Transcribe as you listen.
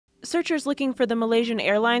Searchers looking for the Malaysian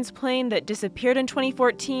Airlines plane that disappeared in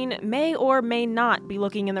 2014 may or may not be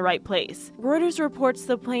looking in the right place. Reuters reports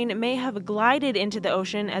the plane may have glided into the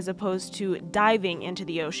ocean as opposed to diving into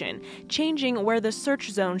the ocean, changing where the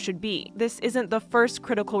search zone should be. This isn't the first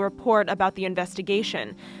critical report about the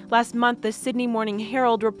investigation. Last month, the Sydney Morning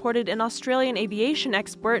Herald reported an Australian aviation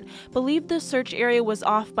expert believed the search area was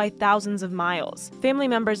off by thousands of miles. Family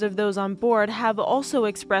members of those on board have also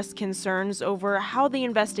expressed concerns over how the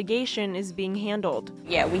investigation is being handled.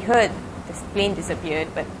 Yeah, we heard the plane disappeared,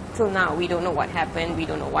 but till now we don't know what happened, we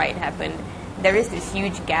don't know why it happened. There is this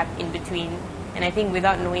huge gap in between, and I think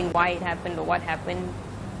without knowing why it happened or what happened,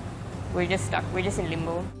 we're just stuck, we're just in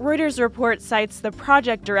limbo. Reuters report cites the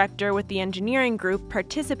project director with the engineering group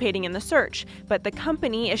participating in the search, but the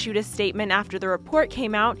company issued a statement after the report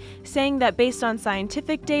came out saying that based on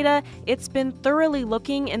scientific data, it's been thoroughly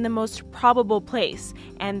looking in the most probable place,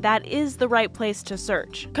 and that is the right place to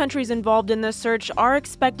search. Countries involved in the search are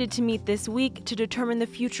expected to meet this week to determine the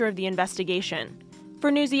future of the investigation.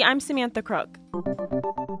 For Newsy, I'm Samantha Crook.